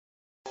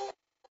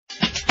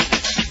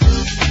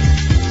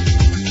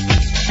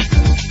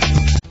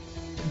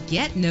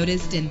Get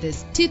noticed in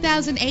this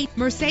 2008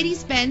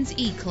 Mercedes-Benz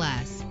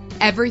E-Class.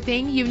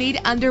 Everything you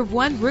need under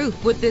one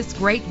roof with this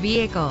great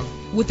vehicle.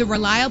 With a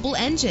reliable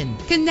engine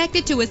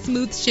connected to a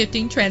smooth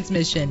shifting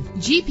transmission,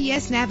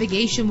 GPS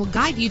navigation will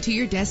guide you to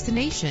your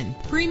destination.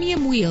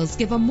 Premium wheels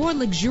give a more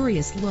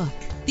luxurious look.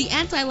 The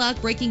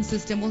anti-lock braking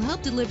system will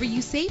help deliver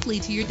you safely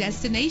to your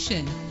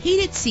destination.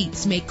 Heated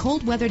seats make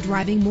cold weather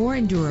driving more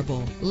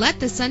endurable. Let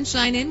the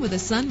sunshine in with a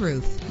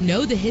sunroof.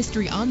 Know the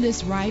history on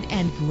this ride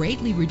and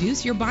greatly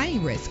reduce your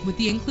buying risk with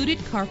the included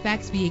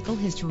Carfax Vehicle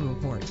History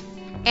Report.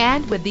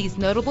 And with these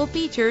notable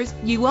features,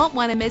 you won't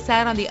want to miss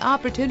out on the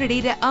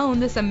opportunity to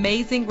own this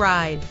amazing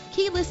ride.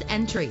 Keyless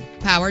entry,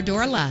 power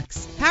door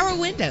locks, power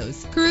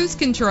windows, cruise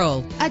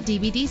control, a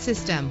DVD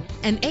system,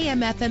 an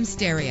AM/FM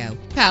stereo,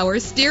 power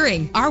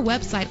steering. Our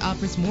website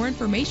offers more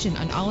information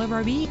on all of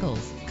our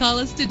vehicles. Call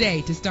us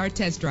today to start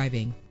test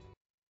driving.